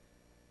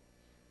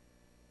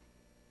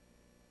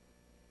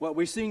 What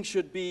we sing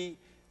should be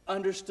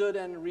understood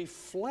and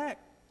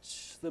reflect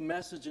the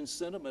message and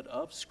sentiment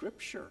of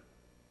Scripture.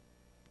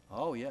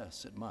 Oh,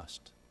 yes, it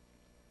must.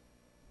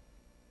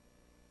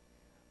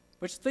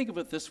 But think of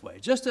it this way.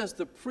 Just as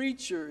the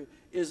preacher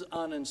is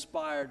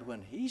uninspired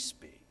when he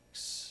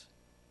speaks,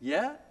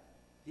 yet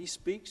he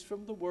speaks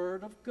from the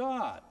Word of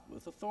God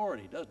with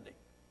authority, doesn't he?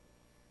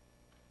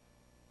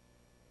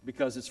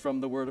 Because it's from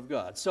the Word of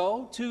God.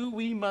 So, too,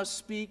 we must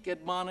speak,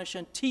 admonish,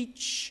 and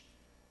teach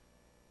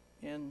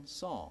in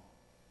song.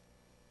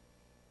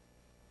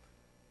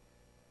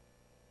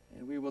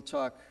 And we will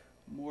talk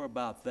more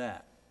about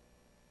that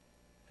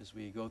as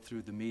we go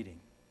through the meeting.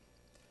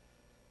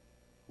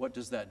 What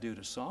does that do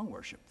to song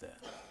worship then?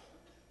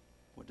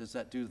 What does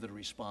that do to the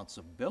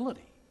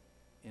responsibility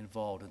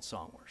involved in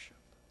song worship?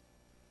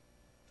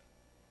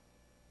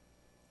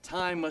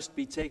 Time must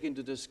be taken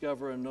to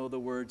discover and know the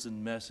words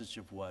and message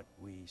of what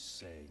we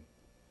sing.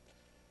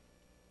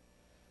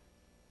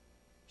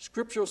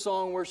 Scriptural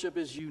song worship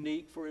is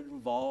unique, for it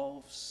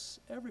involves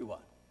everyone.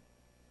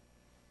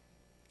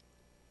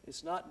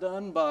 It's not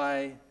done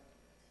by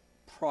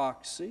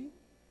proxy.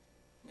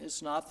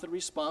 It's not the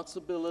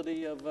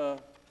responsibility of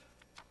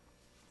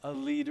a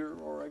leader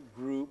or a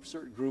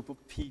group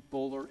of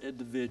people or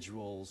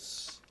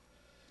individuals.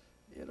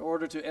 In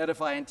order to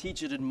edify and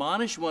teach and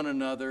admonish one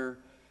another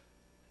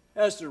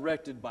as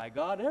directed by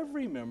God,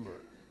 every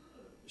member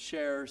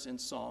shares in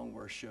song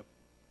worship.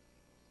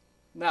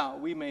 Now,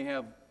 we may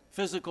have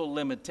physical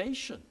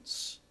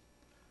limitations.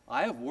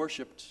 I have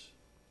worshiped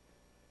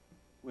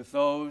with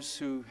those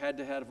who had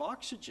to have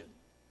oxygen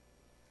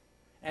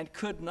and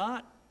could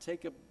not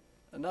take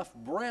enough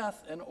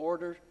breath in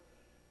order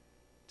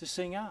to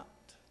sing out.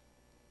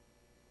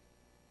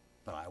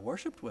 But I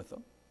worshiped with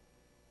them.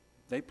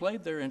 They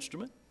played their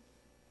instrument.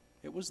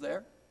 It was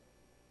there.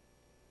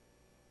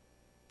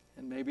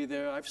 And maybe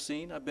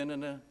I've been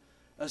in an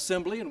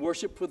assembly and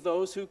worshiped with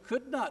those who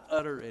could not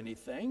utter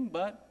anything,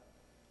 but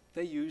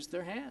they used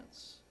their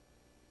hands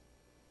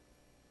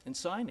in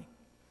signing.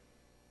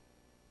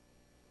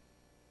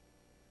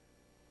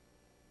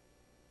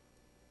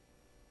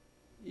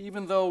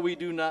 Even though we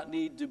do not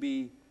need to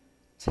be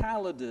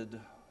talented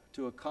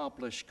to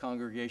accomplish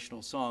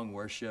congregational song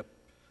worship,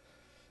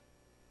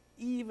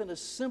 even a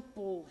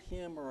simple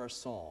hymn or a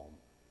psalm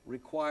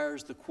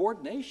requires the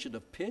coordination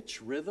of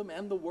pitch, rhythm,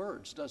 and the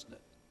words, doesn't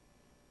it?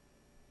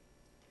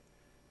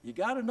 You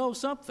got to know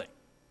something.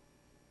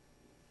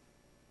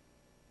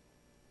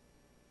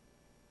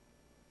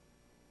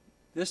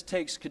 This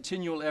takes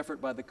continual effort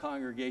by the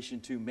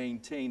congregation to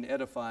maintain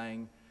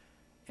edifying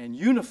and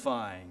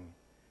unifying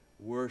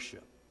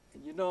worship.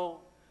 And you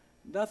know,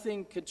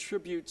 nothing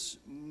contributes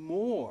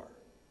more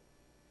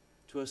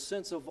to a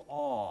sense of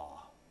awe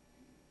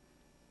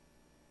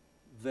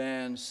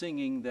than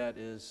singing that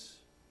is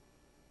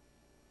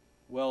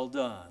well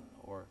done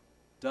or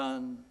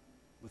done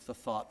with the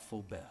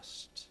thoughtful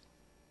best.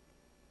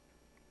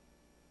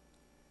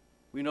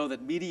 We know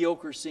that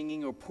mediocre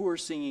singing or poor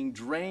singing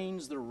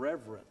drains the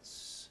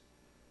reverence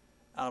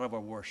out of our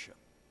worship.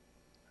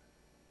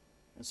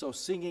 And so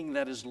singing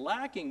that is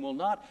lacking will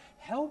not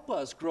help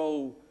us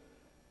grow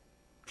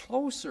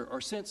closer or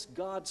sense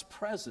God's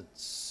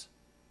presence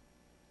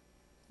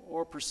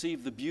or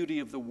perceive the beauty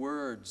of the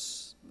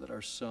words that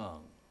are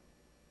sung.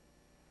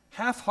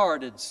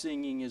 Half-hearted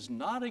singing is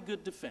not a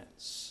good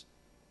defense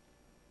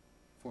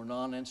for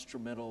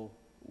non-instrumental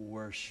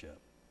worship.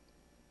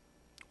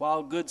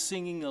 While good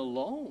singing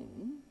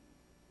alone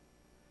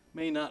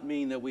may not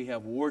mean that we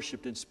have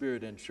worshiped in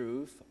spirit and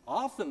truth,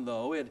 often,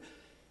 though,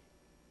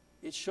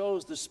 it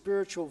shows the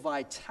spiritual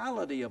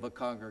vitality of a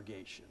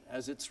congregation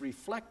as it's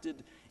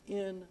reflected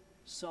in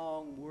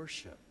song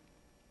worship.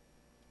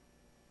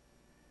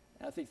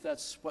 And I think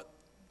that's what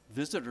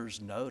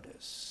visitors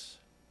notice,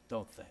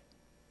 don't they?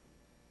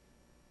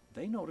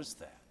 They notice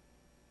that.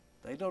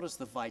 They notice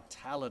the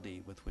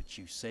vitality with which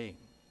you sing.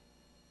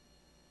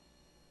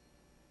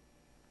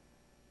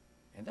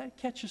 And that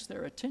catches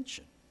their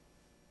attention.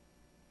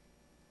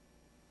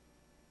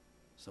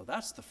 So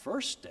that's the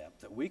first step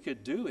that we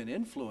could do in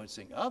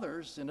influencing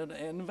others in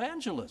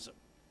evangelism,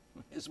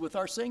 is with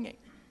our singing,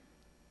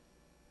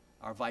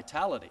 our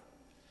vitality,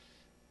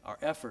 our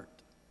effort,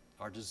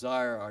 our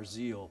desire, our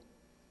zeal.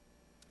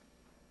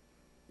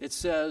 It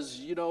says,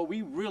 you know,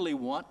 we really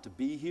want to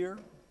be here.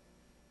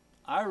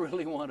 I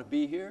really want to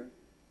be here.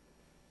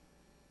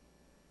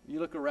 You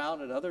look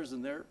around at others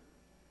and they're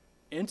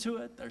into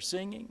it, they're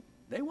singing.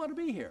 They want to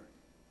be here.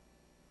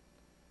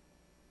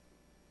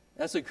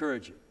 That's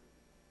encouraging.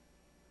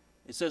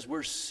 It says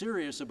we're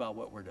serious about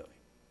what we're doing.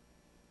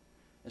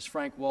 As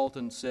Frank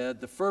Walton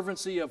said, the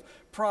fervency of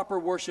proper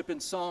worship in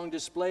song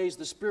displays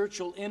the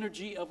spiritual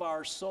energy of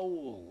our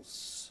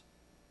souls.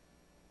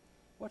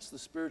 What's the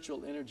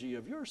spiritual energy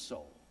of your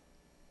soul?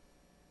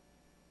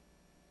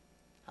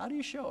 How do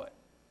you show it?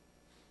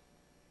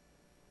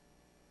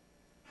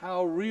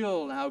 How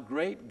real and how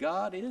great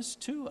God is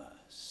to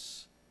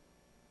us.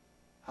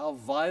 How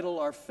vital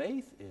our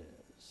faith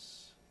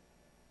is.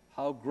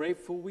 How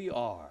grateful we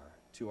are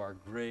to our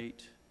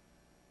great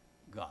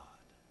God.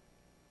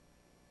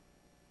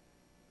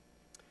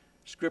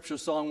 Scriptural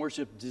song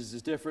worship is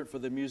different, for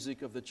the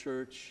music of the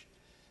church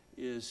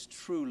is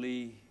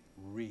truly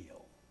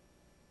real.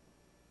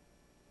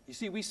 You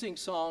see, we sing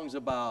songs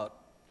about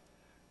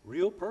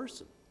real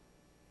person,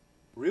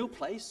 real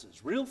places,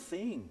 real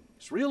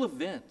things, real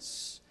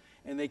events,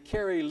 and they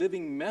carry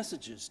living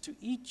messages to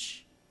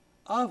each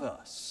of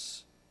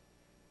us.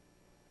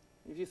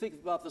 If you think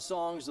about the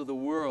songs of the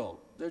world,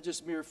 they're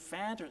just mere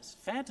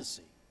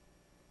fantasy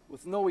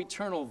with no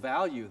eternal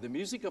value. The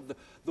music of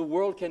the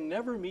world can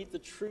never meet the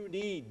true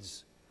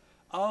needs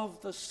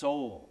of the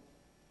soul.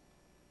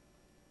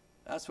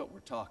 That's what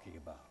we're talking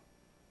about.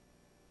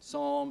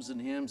 Psalms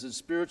and hymns and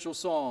spiritual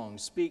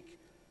songs speak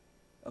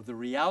of the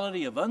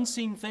reality of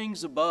unseen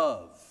things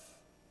above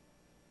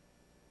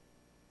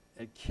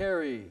and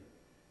carry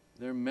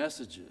their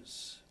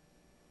messages,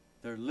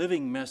 their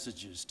living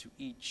messages to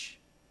each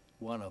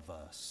one of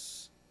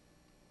us.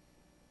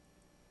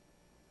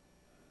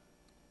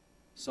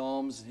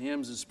 Psalms,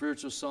 hymns, and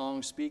spiritual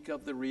songs speak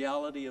of the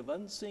reality of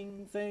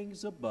unseen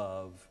things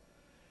above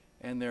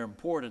and their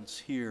importance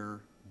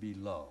here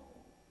below.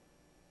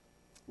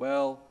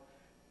 Well,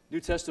 New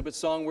Testament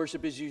song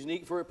worship is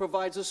unique, for it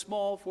provides a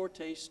small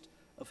foretaste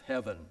of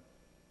heaven.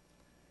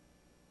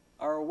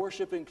 Our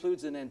worship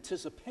includes an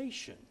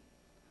anticipation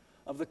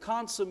of the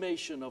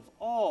consummation of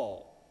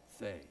all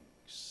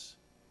things.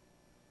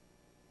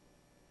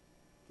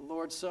 The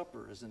Lord's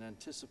Supper is an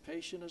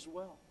anticipation as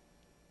well.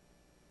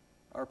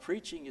 Our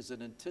preaching is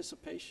an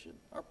anticipation.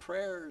 Our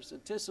prayers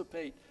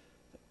anticipate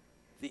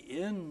the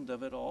end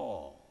of it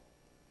all.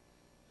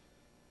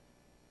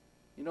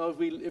 You know,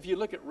 if you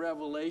look at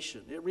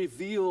Revelation, it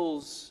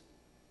reveals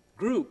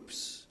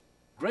groups,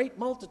 great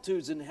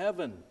multitudes in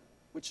heaven,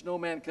 which no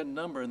man can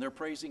number, and they're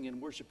praising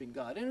and worshiping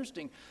God.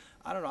 Interesting,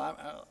 I don't know,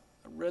 I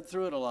read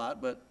through it a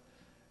lot, but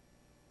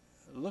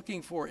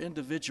looking for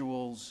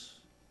individuals,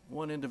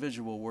 one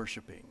individual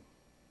worshiping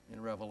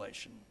in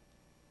Revelation.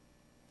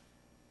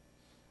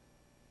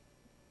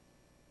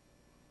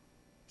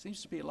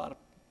 Seems to be a lot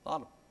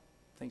of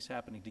things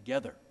happening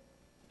together.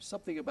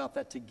 Something about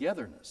that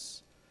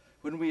togetherness.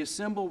 When we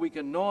assemble, we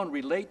can know and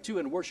relate to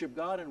and worship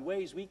God in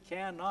ways we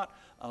cannot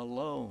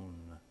alone.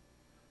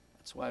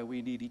 That's why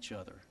we need each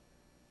other.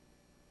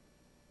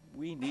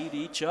 We need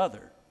each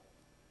other.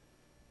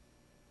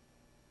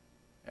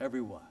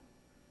 Everyone.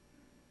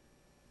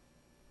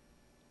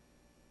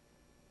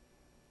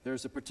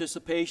 There's a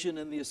participation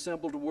in the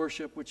assembled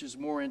worship which is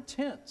more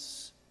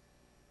intense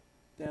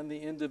than the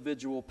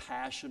individual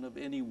passion of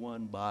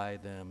anyone by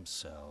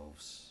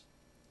themselves.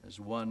 As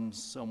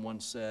someone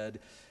said,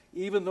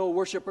 even though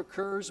worship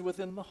occurs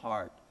within the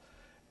heart,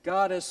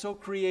 God has so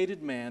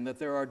created man that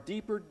there are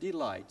deeper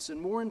delights and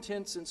more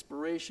intense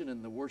inspiration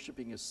in the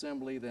worshiping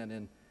assembly than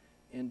in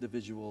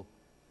individual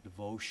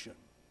devotion.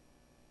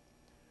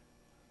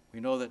 We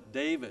know that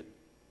David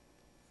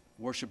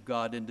worshiped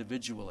God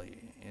individually.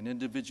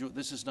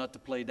 This is not to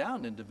play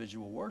down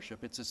individual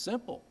worship. It's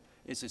essential.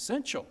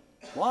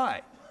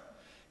 Why?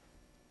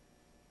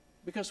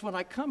 Because when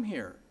I come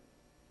here,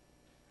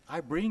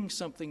 I bring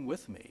something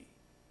with me.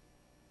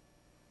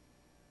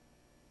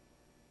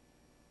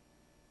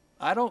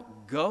 I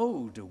don't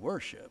go to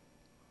worship.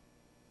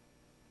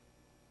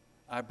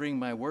 I bring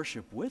my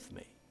worship with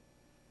me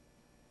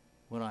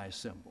when I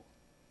assemble.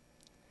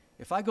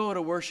 If I go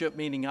to worship,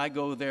 meaning I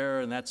go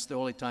there and that's the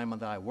only time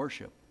that I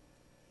worship,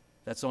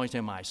 that's the only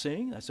time I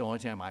sing, that's the only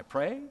time I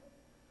pray,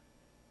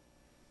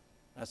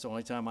 that's the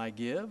only time I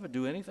give or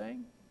do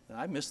anything, then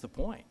I miss the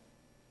point.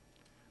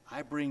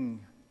 I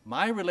bring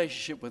my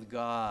relationship with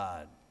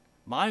God,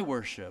 my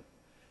worship,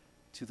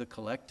 to the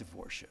collective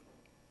worship.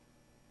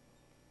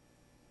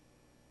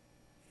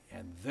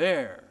 And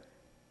there,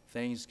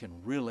 things can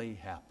really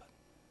happen.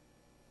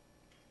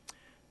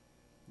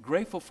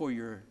 Grateful for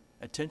your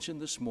attention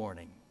this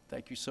morning.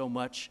 Thank you so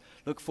much.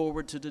 Look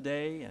forward to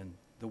today and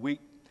the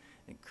week.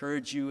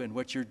 Encourage you in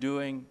what you're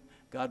doing.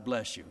 God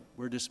bless you.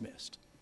 We're dismissed.